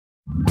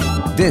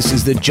This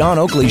is the John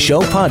Oakley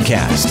Show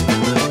podcast.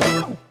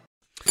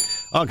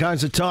 All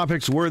kinds of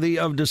topics worthy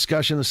of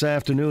discussion this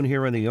afternoon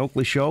here on the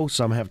Oakley Show.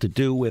 Some have to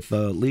do with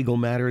legal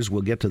matters.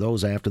 We'll get to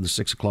those after the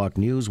 6 o'clock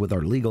news with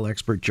our legal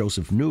expert,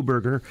 Joseph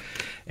Newberger.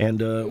 And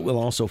we'll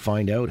also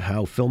find out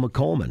how Phil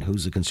McColman,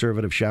 who's the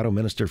Conservative Shadow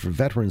Minister for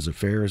Veterans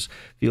Affairs,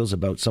 feels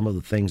about some of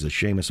the things that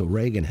Seamus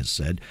O'Regan has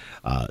said,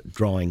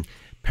 drawing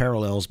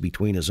parallels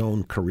between his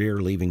own career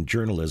leaving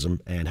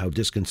journalism and how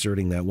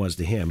disconcerting that was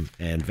to him,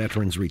 and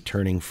veterans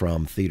returning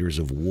from theaters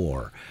of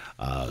war.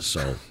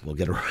 So we'll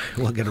get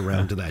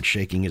around to that.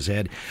 Shaking his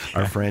head,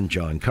 our friend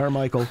John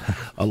Carmichael,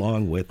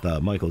 along with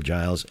Michael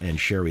Giles and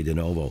Cheri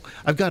DiNovo.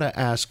 I've got to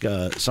ask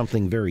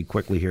something very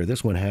quickly here.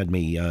 This one had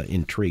me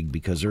intrigued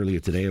because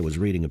earlier today I was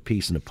reading a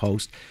piece in the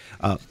Post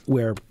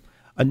where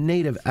a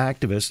native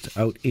activist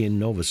out in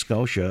Nova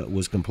Scotia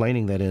was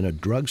complaining that in a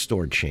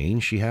drugstore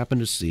chain she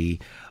happened to see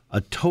a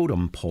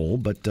totem pole,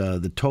 but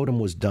the totem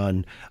was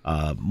done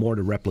more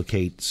to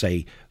replicate,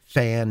 say,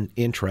 fan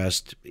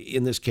interest.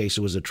 In this case,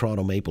 it was the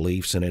Toronto Maple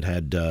Leafs, and it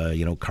had,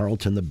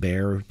 Carlton the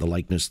Bear, the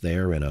likeness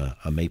there, and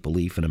a maple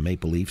leaf and a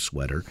maple leaf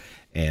sweater.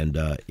 And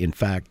in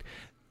fact,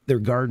 they're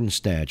garden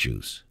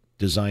statues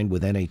designed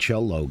with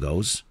NHL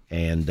logos,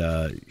 and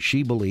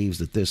she believes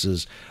that this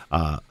is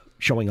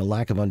showing a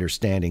lack of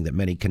understanding that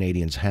many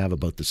Canadians have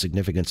about the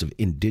significance of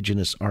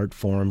Indigenous art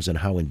forms and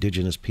how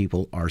Indigenous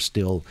people are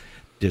still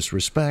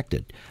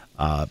disrespected.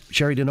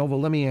 Cheri DiNovo,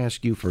 let me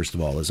ask you first of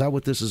all, is that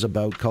what this is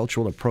about,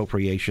 cultural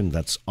appropriation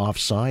that's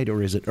offside,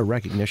 or is it a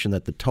recognition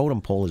that the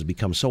totem pole has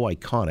become so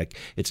iconic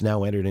it's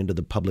now entered into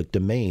the public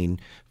domain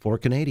for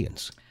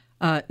Canadians?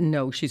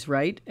 No, she's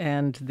right,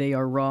 and they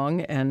are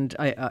wrong, and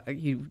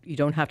you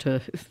don't have to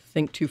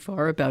think too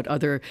far about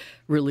other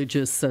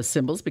religious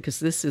symbols, because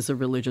this is a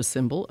religious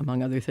symbol,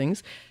 among other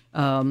things,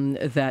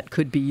 that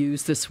could be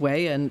used this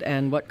way,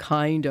 and what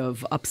kind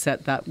of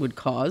upset that would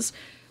cause.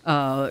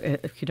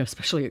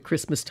 Especially at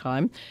Christmas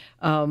time.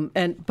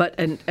 And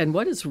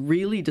what is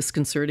really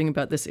disconcerting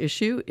about this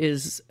issue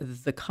is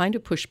the kind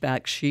of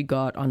pushback she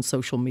got on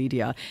social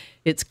media.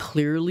 It's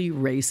clearly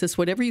racist.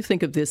 Whatever you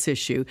think of this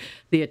issue,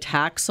 the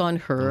attacks on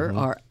her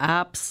are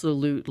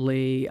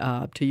absolutely,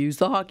 to use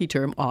the hockey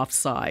term,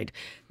 offside.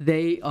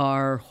 They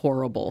are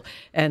horrible.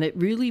 And it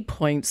really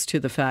points to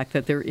the fact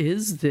that there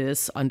is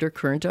this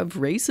undercurrent of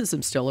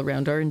racism still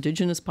around our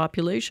Indigenous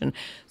population.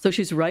 So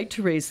she's right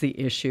to raise the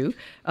issue.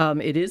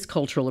 It is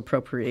cultural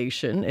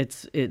appropriation.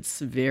 It's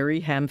very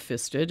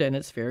ham-fisted and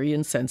it's very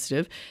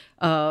insensitive.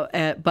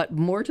 But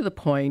more to the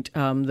point,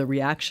 the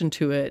reaction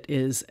to it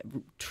is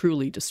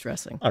truly distressing.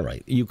 All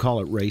right. You call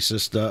it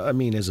racist.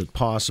 Is it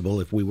possible,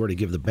 if we were to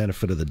give the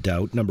benefit of the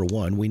doubt, number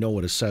one, we know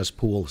what a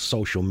cesspool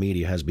social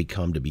media has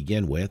become to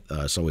begin with,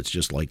 so it's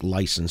just like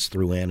licensed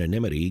through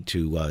anonymity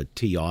to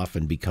tee off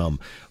and become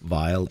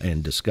vile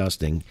and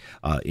disgusting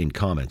in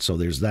comments. So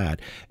there's that.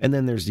 And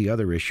then there's the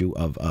other issue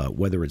of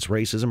whether it's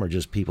racism or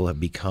just people have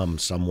become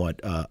somewhat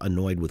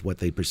annoyed with what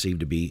they perceive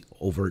to be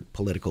overt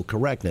political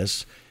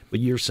correctness. But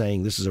you're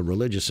saying this is a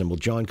religious symbol.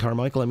 John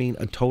Carmichael,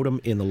 a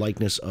totem in the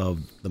likeness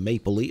of the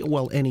Maple Leaf.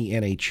 Well, any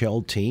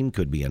NHL team,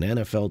 could be an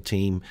NFL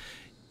team.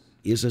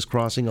 Is this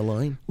crossing a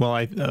line?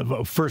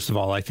 Well, first of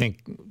all, I think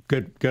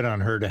good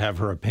on her to have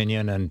her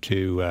opinion and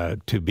to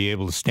be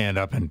able to stand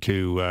up and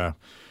to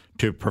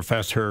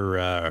profess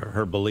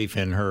her belief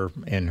in her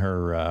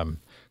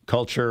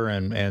culture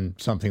and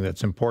something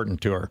that's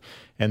important to her.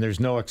 And there's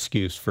no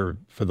excuse for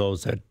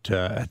those that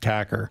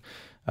attack her.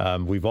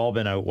 We've all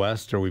been out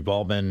west, or we've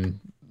all been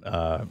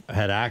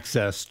had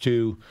access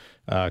to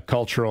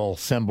cultural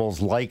symbols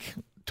like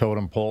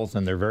totem poles,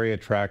 and they're very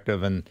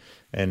attractive, and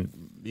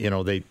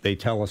they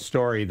tell a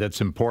story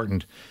that's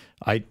important.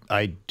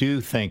 I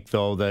do think,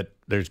 though, that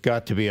there's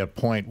got to be a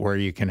point where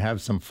you can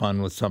have some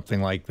fun with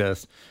something like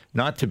this,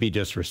 not to be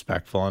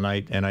disrespectful, and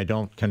I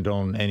don't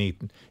condone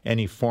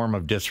any form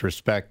of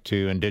disrespect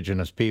to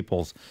Indigenous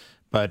peoples,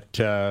 but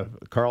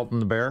Carlton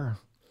the Bear,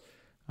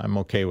 I'm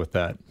okay with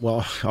that.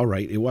 Well, all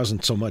right. It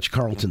wasn't so much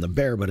Carlton the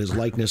Bear, but his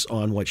likeness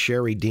on what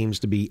Cheri deems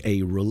to be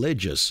a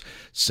religious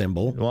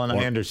symbol. Well, and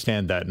I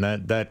understand that,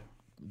 and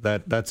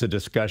that's a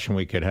discussion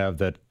we could have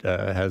that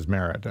has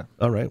merit.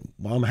 All right.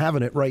 Well, I'm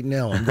having it right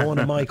now. I'm going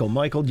to Michael.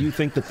 Michael, do you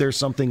think that there's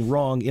something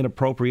wrong,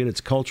 inappropriate? It's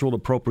cultural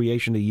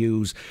appropriation to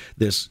use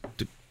this,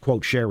 to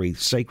quote Cheri,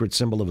 sacred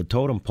symbol of a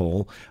totem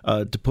pole,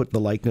 to put the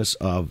likeness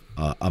of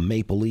a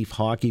Maple Leaf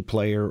hockey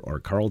player or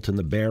Carlton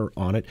the Bear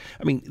on it.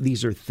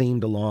 These are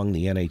themed along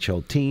the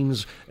NHL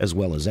teams as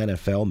well as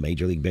NFL,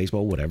 Major League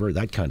Baseball, whatever,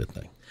 that kind of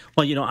thing.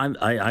 Well,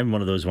 I'm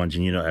one of those ones,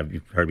 and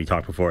you've heard me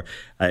talk before.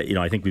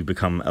 I think we've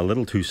become a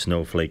little too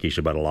snowflakeish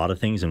about a lot of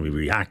things, and we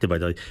reacted by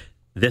the.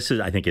 This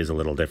I think is a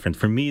little different.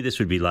 For me, this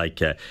would be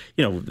like,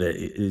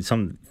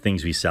 some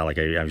things we sell. Like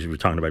we were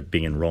talking about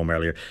being in Rome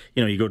earlier.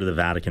 You go to the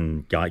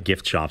Vatican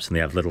gift shops and they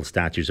have little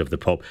statues of the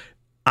Pope.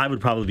 I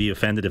would probably be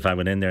offended if I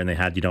went in there and they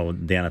had, the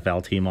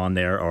NFL team on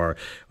there or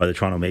the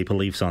Toronto Maple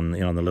Leafs on,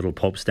 the little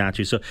Pope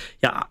statue. So,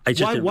 yeah,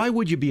 why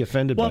would you be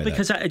offended by that? Well,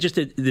 because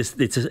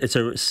it's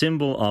a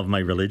symbol of my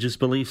religious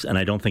beliefs, and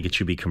I don't think it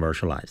should be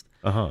commercialized.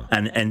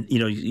 And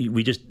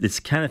it's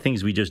kind of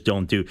things we just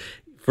don't do.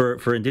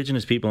 For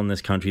Indigenous people in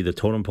this country, the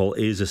totem pole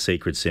is a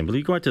sacred symbol.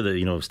 You go out to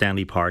the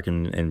Stanley Park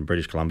in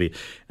British Columbia,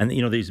 and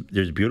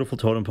there's beautiful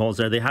totem poles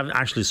there. They have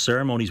actually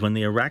ceremonies when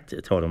they erect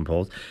totem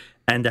poles.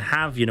 And to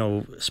have,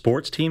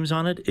 sports teams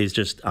on it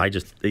is I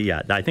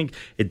think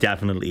it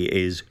definitely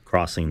is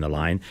crossing the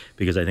line,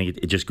 because I think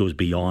it just goes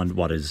beyond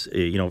what is,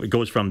 it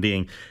goes from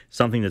being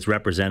something that's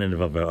representative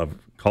of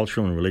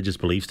cultural and religious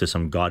beliefs to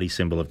some gaudy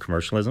symbol of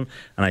commercialism.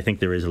 And I think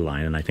there is a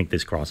line, and I think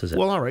this crosses it.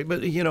 Well, all right.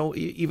 But,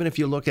 even if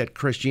you look at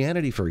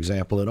Christianity, for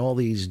example, and all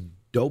these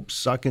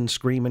dope-sucking,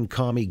 screaming,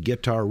 commie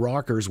guitar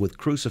rockers with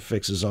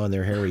crucifixes on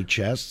their hairy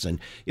chests, and,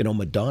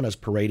 Madonna's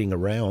parading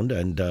around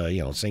and,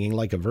 singing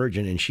like a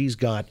virgin, and she's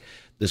got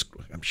this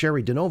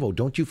Cheri DiNovo.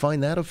 Don't you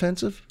find that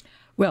offensive?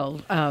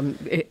 Well,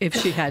 if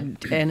she had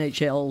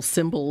NHL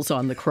symbols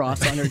on the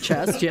cross on her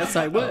chest, yes,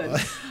 I would.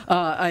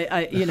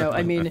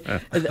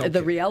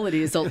 The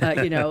reality is,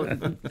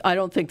 I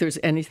don't think there's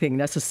anything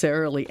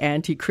necessarily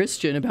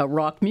anti-Christian about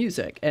rock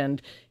music,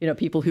 and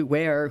people who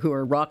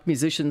are rock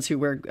musicians who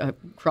wear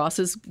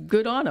crosses,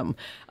 good on them.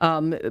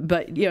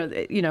 But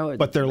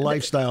their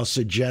lifestyle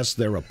suggests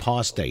they're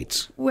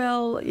apostates.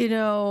 Well,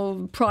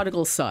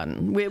 prodigal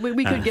son.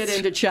 We could get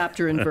into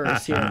chapter and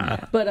verse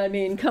here, but I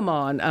mean, come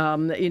on,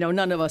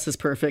 none of us is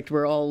perfect.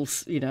 We're all,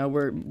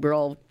 we're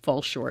all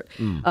fall short.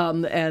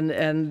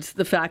 And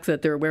the fact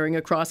that they're wearing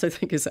a cross, I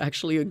think, is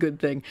actually a good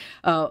thing.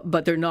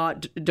 But they're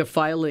not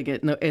defiling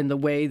it in the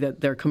way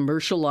that they're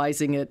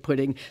commercializing it,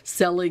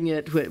 selling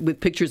it with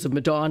pictures of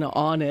Madonna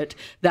on it.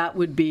 That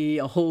would be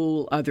a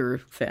whole other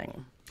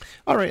thing.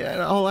 All right,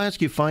 I'll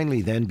ask you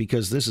finally then,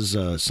 because this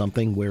is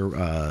something where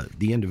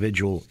the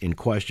individual in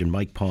question,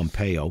 Mike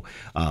Pompeo,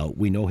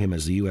 we know him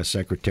as the U.S.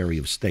 Secretary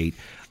of State.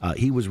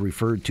 He was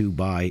referred to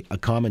by a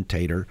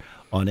commentator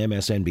on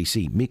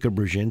MSNBC, Mika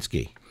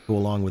Brzezinski, who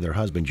along with her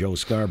husband, Joe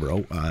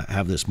Scarborough,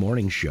 have this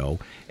morning show,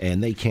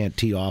 and they can't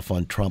tee off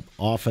on Trump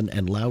often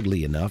and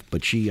loudly enough,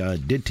 but she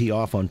did tee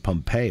off on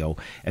Pompeo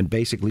and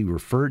basically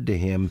referred to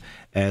him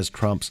as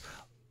Trump's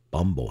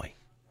bum boy,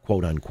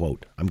 quote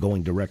unquote. I'm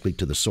going directly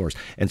to the source.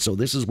 And so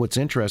this is what's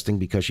interesting,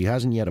 because she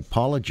hasn't yet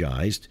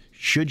apologized.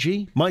 Should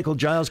she? Michael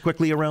Giles,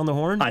 quickly around the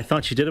horn. I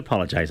thought she did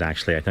apologize,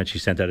 actually. I thought she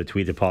sent out a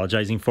tweet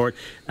apologizing for it.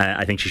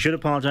 I think she should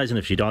apologize, and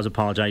if she does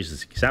apologize,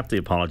 just accept the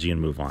apology and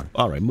move on.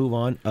 All right, move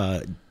on.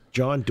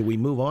 John, do we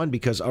move on?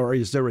 Or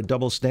is there a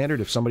double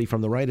standard? If somebody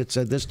from the right had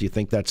said this, do you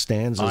think that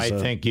stands as I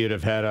think you'd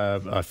have had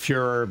a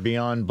furor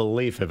beyond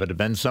belief. If it had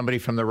been somebody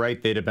from the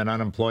right, they'd have been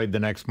unemployed the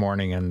next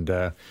morning. And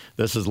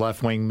this is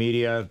left-wing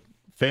media,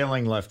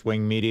 failing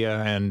left-wing media,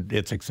 and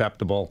it's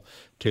acceptable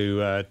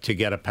to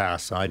get a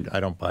pass. I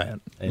don't buy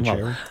it. And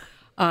Cheri?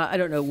 I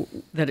don't know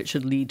that it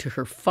should lead to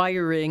her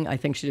firing. I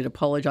think she did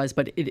apologize,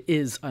 but it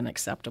is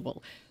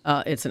unacceptable.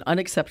 It's an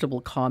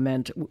unacceptable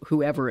comment,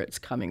 whoever it's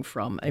coming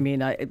from. I mean,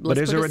 but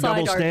is there a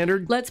double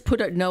standard?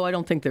 No, I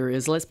don't think there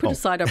is. Let's put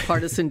aside our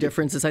partisan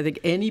differences. I think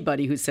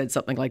anybody who said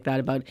something like that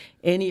about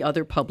any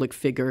other public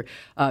figure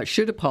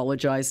should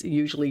apologize,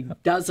 usually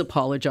does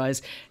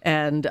apologize,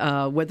 and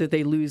whether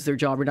they lose their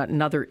job or not,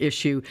 another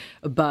issue.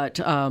 But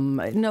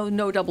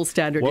no double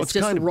standard. Well, it's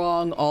just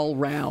wrong all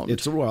round.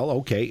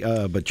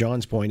 Okay. But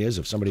John's point is,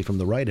 if somebody from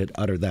the right had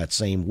uttered that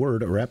same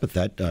word or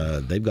epithet,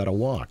 they've got to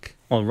walk.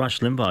 Well, Rush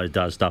Limbaugh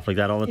does stuff like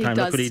that all the time.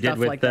 Look what he did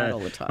with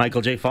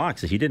Michael J.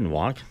 Fox. He didn't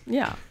walk.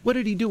 Yeah. What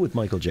did he do with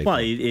Michael J.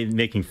 Fox? Well,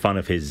 making fun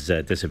of his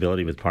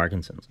disability with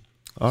Parkinson's.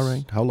 All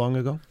right. How long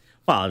ago?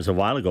 Well, it was a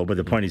while ago, but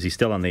the point is he's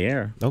still on the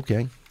air.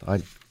 Okay.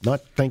 I'm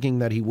not thinking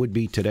that he would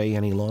be today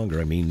any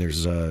longer. I mean,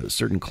 there's a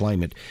certain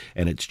climate,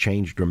 and it's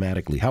changed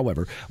dramatically.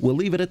 However, we'll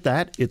leave it at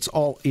that. It's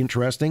all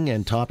interesting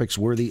and topics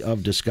worthy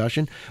of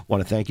discussion. I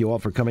want to thank you all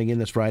for coming in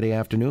this Friday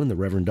afternoon. The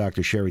Rev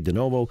Dr Cheri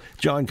DiNovo,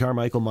 John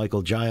Carmichael,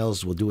 Michael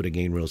Giles. We'll do it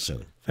again real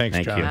soon. Thanks,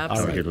 Thank John. you.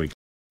 Absolutely. Have a good week.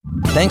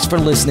 Thanks for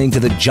listening to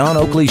the John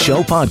Oakley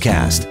Show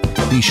podcast.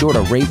 Be sure to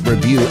rate,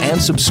 review,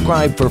 and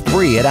subscribe for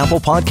free at Apple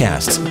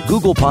Podcasts,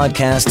 Google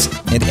Podcasts,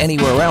 and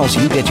anywhere else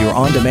you get your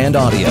on-demand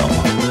audio.